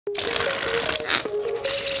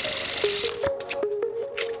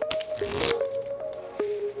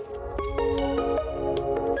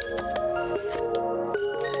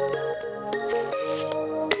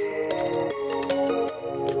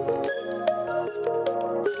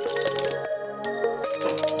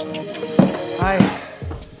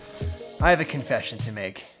I have a confession to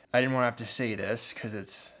make. I didn't want to have to say this because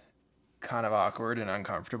it's kind of awkward and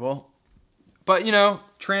uncomfortable. But you know,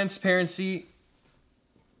 transparency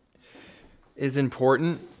is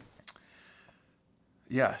important.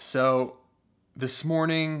 Yeah, so this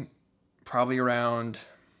morning, probably around,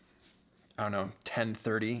 I don't know,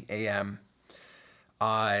 10:30 a.m.,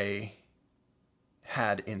 I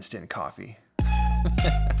had instant coffee.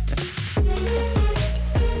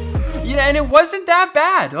 Yeah, and it wasn't that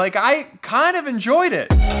bad. Like, I kind of enjoyed it.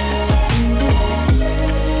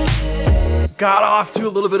 Got off to a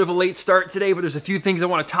little bit of a late start today, but there's a few things I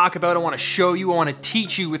want to talk about, I want to show you, I want to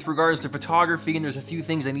teach you with regards to photography, and there's a few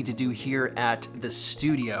things I need to do here at the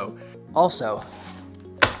studio. Also,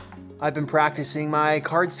 I've been practicing my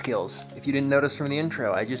card skills. If you didn't notice from the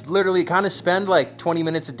intro, I just literally kind of spend like 20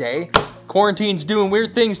 minutes a day. Quarantine's doing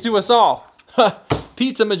weird things to us all.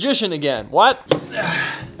 Pizza magician again, what?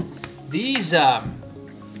 These,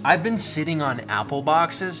 I've been sitting on Apple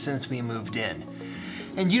boxes since we moved in.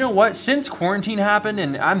 And you know what? Since quarantine happened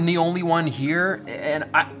and I'm the only one here, and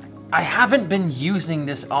I haven't been using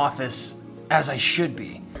this office as I should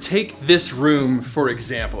be. Take this room, for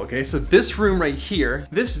example, okay? So this room right here,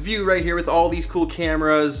 this view right here with all these cool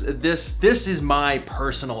cameras, this is my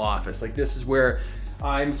personal office. Like, this is where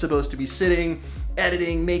I'm supposed to be sitting,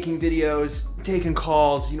 editing, making videos, taking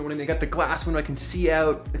calls, you know what I mean? I got the glass window I can see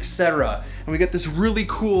out, etc. And we got this really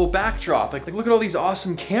cool backdrop. Like look at all these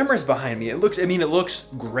awesome cameras behind me. It looks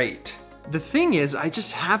great. The thing is, I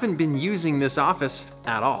just haven't been using this office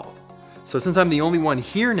at all. So since I'm the only one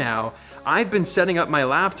here now, I've been setting up my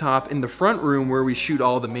laptop in the front room where we shoot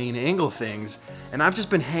all the main angle things, and I've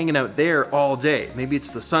just been hanging out there all day. Maybe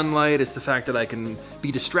it's the sunlight, it's the fact that I can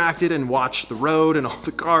be distracted and watch the road and all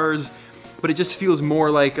the cars, but it just feels more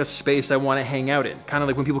like a space I want to hang out in. Kind of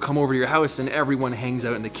like when people come over to your house and everyone hangs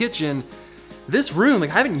out in the kitchen. This room, like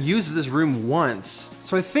I haven't used this room once.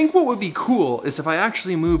 So I think what would be cool is if I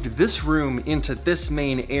actually moved this room into this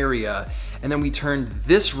main area, and then we turned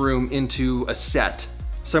this room into a set.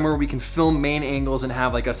 Somewhere where we can film main angles and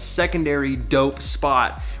have like a secondary dope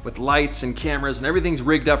spot with lights and cameras and everything's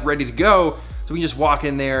rigged up, ready to go. So we can just walk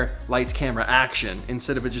in there, lights, camera, action,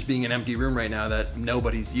 instead of it just being an empty room right now that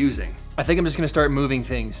nobody's using. I think I'm just gonna start moving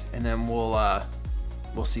things and then we'll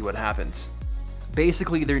see what happens.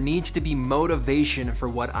 Basically, there needs to be motivation for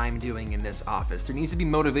what I'm doing in this office. There needs to be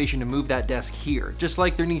motivation to move that desk here, just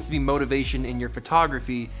like there needs to be motivation in your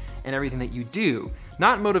photography and everything that you do.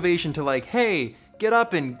 Not motivation to like, hey, get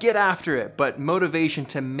up and get after it, but motivation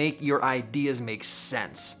to make your ideas make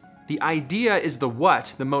sense. The idea is the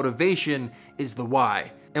what, the motivation is the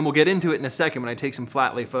why. And we'll get into it in a second when I take some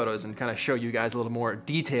flat lay photos and kind of show you guys a little more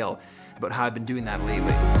detail about how I've been doing that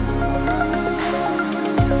lately.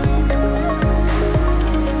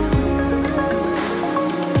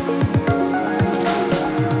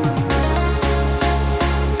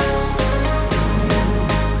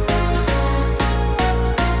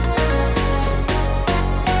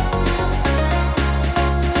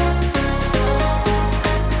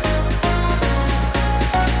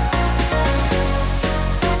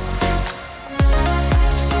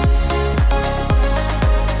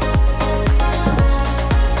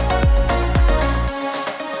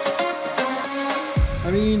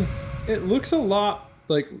 It looks a lot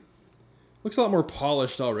more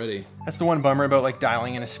polished already. That's the one bummer about like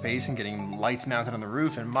dialing in a space and getting lights mounted on the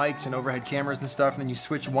roof and mics and overhead cameras and stuff, and then you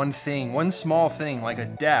switch one small thing like a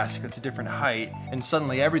desk that's a different height, and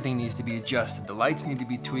suddenly everything needs to be adjusted. The lights need to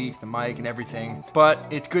be tweaked, the mic and everything. But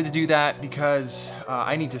it's good to do that because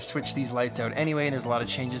I need to switch these lights out anyway, and there's a lot of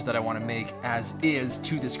changes that I want to make as is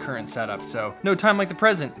to this current setup. So no time like the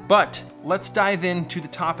present. But let's dive into the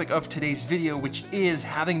topic of today's video, which is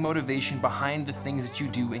having motivation behind the things that you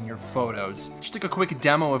do in your photos. Just took a quick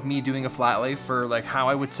demo of me doing a flat lay for like how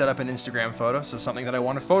I would set up an Instagram photo. So something that I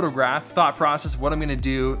want to photograph, thought process, what I'm going to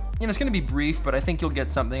do. You know, it's going to be brief, but I think you'll get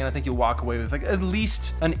something, and I think you'll walk away with like at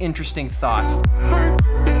least an interesting thought.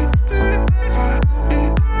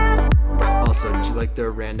 Also, did you like the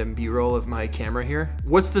random B-roll of my camera here?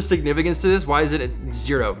 What's the significance to this? Why is it at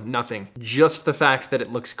 0? Nothing. Just the fact that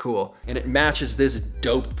it looks cool. And it matches this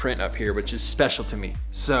dope print up here, which is special to me.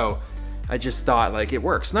 So I just thought like it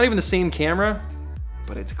works. Not even the same camera,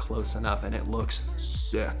 but it's close enough and it looks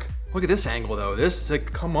sick. Look at this angle though. This,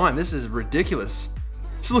 like, come on, this is ridiculous.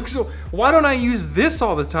 This This looks so, why don't I use this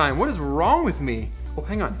all the time? What is wrong with me? Oh,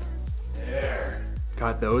 hang on. There.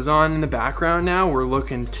 Got those on in the background now. We're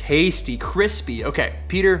looking tasty, crispy. Okay,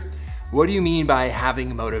 Peter, what do you mean by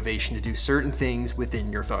having motivation to do certain things within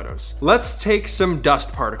your photos? Let's take some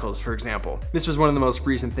dust particles, for example. This was one of the most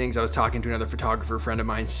recent things I was talking to another photographer friend of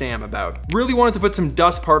mine, Sam, about. Really wanted to put some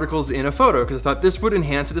dust particles in a photo because I thought this would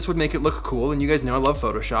enhance it, this would make it look cool, and you guys know I love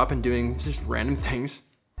Photoshop and doing just random things.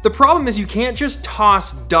 The problem is you can't just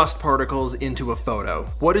toss dust particles into a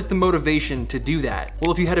photo. What is the motivation to do that?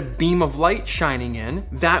 Well, if you had a beam of light shining in,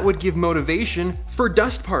 that would give motivation for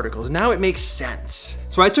dust particles. Now it makes sense.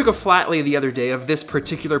 So I took a flat lay the other day of this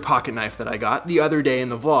particular pocket knife that I got the other day in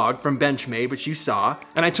the vlog from Benchmade, which you saw,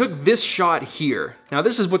 and I took this shot here. Now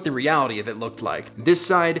this is what the reality of it looked like. This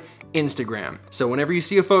side, Instagram. So whenever you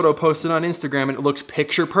see a photo posted on Instagram and it looks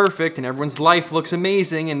picture perfect and everyone's life looks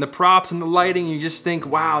amazing and the props and the lighting, you just think,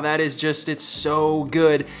 wow, that is just, it's so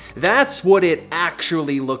good. That's what it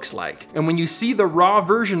actually looks like. And when you see the raw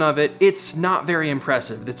version of it, it's not very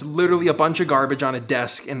impressive. It's literally a bunch of garbage on a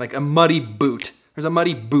desk and like a muddy boot. There's a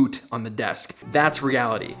muddy boot on the desk. That's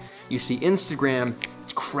reality. You see Instagram,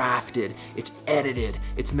 it's crafted, it's edited,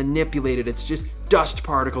 it's manipulated, it's just dust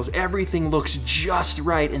particles, everything looks just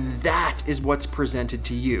right, and that is what's presented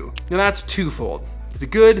to you. Now that's twofold. It's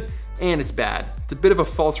good and it's bad. It's a bit of a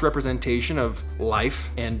false representation of life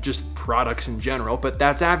and just products in general, but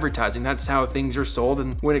that's advertising. That's how things are sold.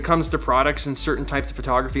 And when it comes to products and certain types of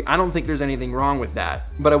photography, I don't think there's anything wrong with that.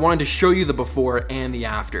 But I wanted to show you the before and the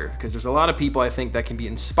after, because there's a lot of people I think that can be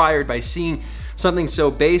inspired by seeing something so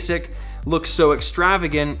basic, look so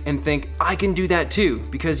extravagant, and think, I can do that too,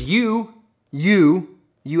 because you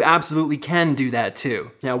absolutely can do that too.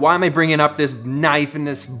 Now, why am I bringing up this knife and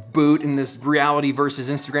this boot and this reality versus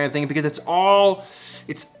Instagram thing? Because it's all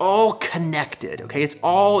connected, okay? It's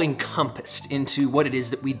all encompassed into what it is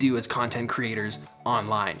that we do as content creators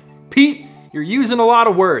online. Pete, you're using a lot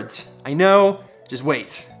of words. I know, just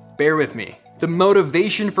wait, bear with me. The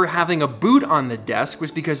motivation for having a boot on the desk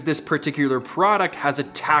was because this particular product has a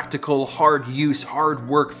tactical, hard use, hard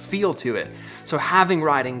work feel to it. So having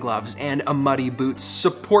riding gloves and a muddy boot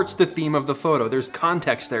supports the theme of the photo. There's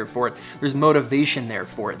context there for it. There's motivation there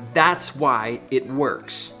for it. That's why it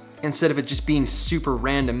works. Instead of it just being super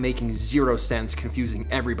random, making zero sense, confusing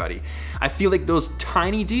everybody. I feel like those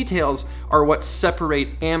tiny details are what separate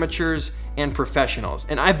amateurs and professionals.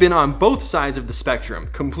 And I've been on both sides of the spectrum.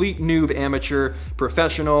 Complete noob, amateur,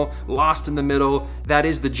 professional, lost in the middle. That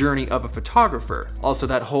is the journey of a photographer. Also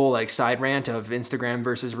that whole like side rant of Instagram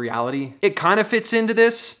versus reality. It kind of fits into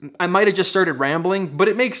this. I might have just started rambling, but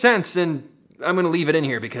it makes sense, and I'm gonna leave it in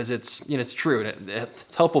here because it's, you know, it's true and it's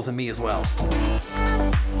helpful to me as well.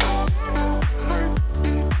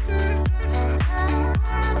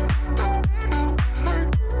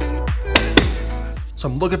 So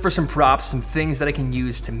I'm looking for some props, some things that I can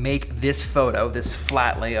use to make this photo, this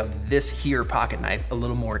flat lay of this here pocket knife, a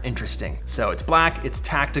little more interesting. So it's black, it's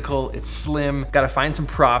tactical, it's slim. Gotta find some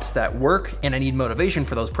props that work, and I need motivation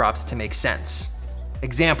for those props to make sense.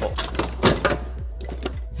 Example.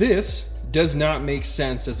 This does not make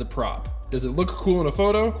sense as a prop. Does it look cool in a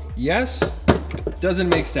photo? Yes. Doesn't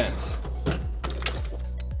make sense.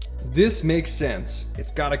 This makes sense.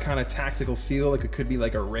 It's got a kind of tactical feel, like it could be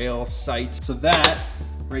like a rail sight. So that,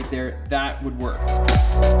 right there, that would work.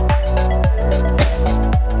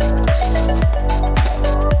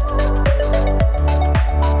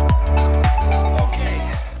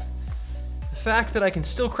 Okay. The fact that I can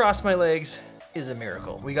still cross my legs is a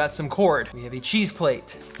miracle. We got some cord, we have a cheese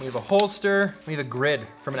plate, we have a holster, we have a grid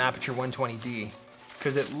from an Aperture 120D.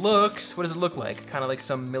 Because it looks, what does it look like? Kind of like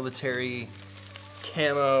some military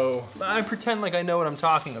camo. I pretend like I know what I'm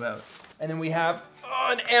talking about. And then we have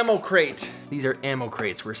an ammo crate. These are ammo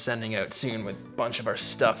crates we're sending out soon with a bunch of our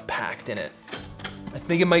stuff packed in it. I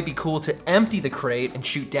think it might be cool to empty the crate and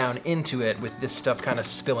shoot down into it with this stuff kind of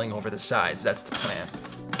spilling over the sides. That's the plan.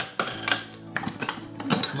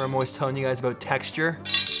 Remember I'm always telling you guys about texture?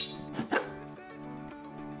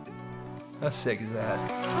 How sick is that?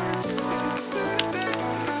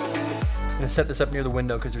 I'm gonna set this up near the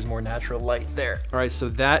window because there's more natural light there. All right, so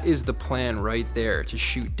that is the plan right there, to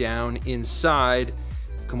shoot down inside.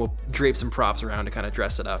 And we'll drape some props around to kind of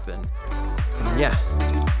dress it up and yeah.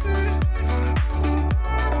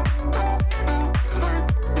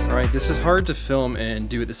 All right, this is hard to film and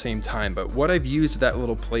do at the same time, but what I've used that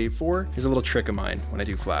little plate for is a little trick of mine when I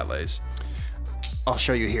do flat lays. I'll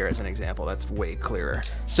show you here as an example, that's way clearer.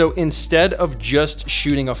 So instead of just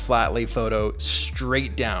shooting a flat lay photo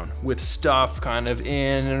straight down with stuff kind of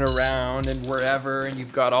in and around and wherever, and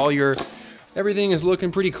you've got all your Everything is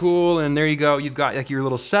looking pretty cool, and there you go, you've got like your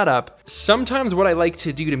little setup. Sometimes what I like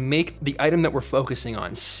to do to make the item that we're focusing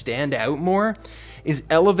on stand out more is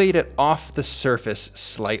elevate it off the surface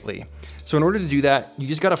slightly. So in order to do that, you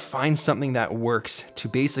just gotta find something that works to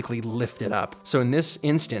basically lift it up. So in this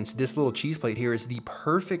instance, this little cheese plate here is the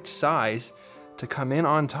perfect size to come in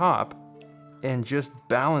on top and just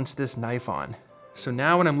balance this knife on. So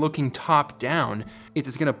now when I'm looking top down,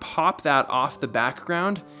 it's gonna pop that off the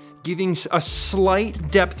background, giving a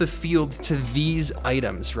slight depth of field to these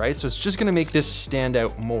items, right? So it's just gonna make this stand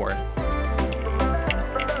out more.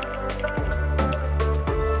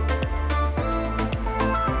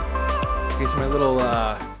 Okay, so my little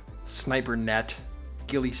sniper net,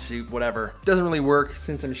 ghillie suit, whatever, doesn't really work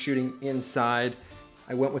since I'm shooting inside.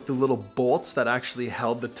 I went with the little bolts that actually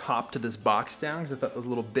held the top to this box down because I thought those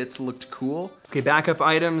little bits looked cool. Okay, backup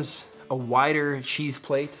items, a wider cheese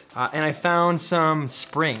plate, and I found some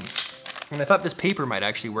springs. And I thought this paper might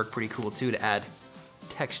actually work pretty cool too to add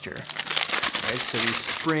texture. Right, so these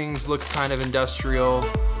springs look kind of industrial.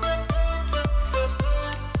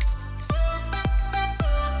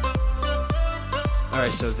 All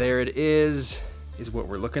right, so there it is what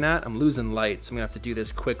we're looking at. I'm losing light, so I'm gonna have to do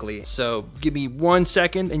this quickly. So give me 1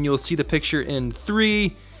 second and you'll see the picture in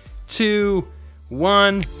 3, 2,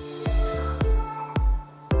 1.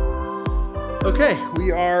 Okay,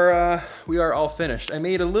 we are all finished. I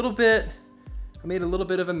made a little bit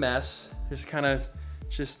of a mess. There's kind of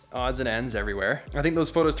just odds and ends everywhere. I think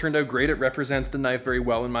those photos turned out great. It represents the knife very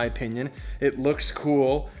well in my opinion. It looks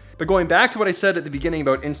cool. But going back to what I said at the beginning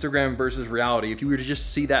about Instagram versus reality, if you were to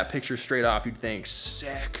just see that picture straight off, you'd think,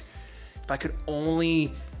 sick. If I could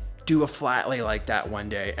only do a flat lay like that one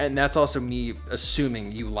day. And that's also me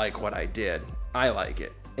assuming you like what I did. I like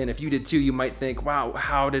it. And if you did too, you might think, wow,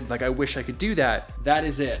 I wish I could do that. That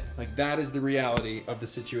is it. Like, that is the reality of the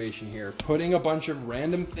situation here. Putting a bunch of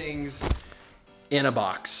random things in a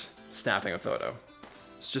box, snapping a photo.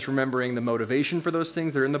 It's just remembering the motivation for those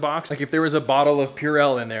things that are in the box. Like if there was a bottle of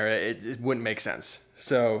Purell in there, it wouldn't make sense.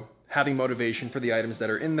 So having motivation for the items that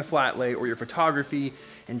are in the flat lay or your photography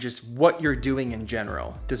and just what you're doing in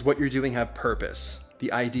general. Does what you're doing have purpose?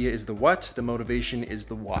 The idea is the what, the motivation is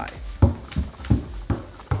the why.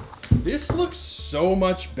 This looks so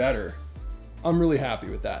much better. I'm really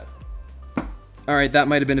happy with that. All right, that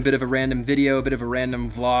might have been a bit of a random video, a bit of a random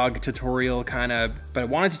vlog tutorial kind of, but I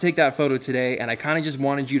wanted to take that photo today and I kind of just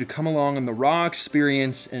wanted you to come along on the raw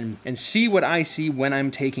experience and see what I see when I'm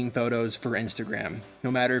taking photos for Instagram. No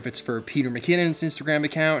matter if it's for Peter McKinnon's Instagram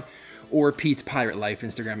account or Pete's Pirate Life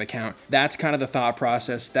Instagram account. That's kind of the thought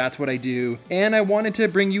process. That's what I do. And I wanted to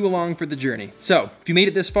bring you along for the journey. So if you made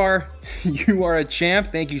it this far, you are a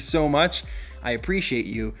champ. Thank you so much. I appreciate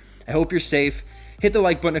you. I hope you're safe. Hit the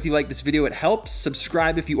like button if you like this video, it helps.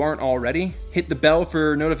 Subscribe if you aren't already. Hit the bell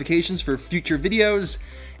for notifications for future videos.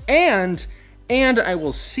 And I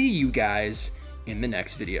will see you guys in the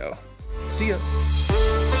next video. See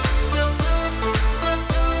ya.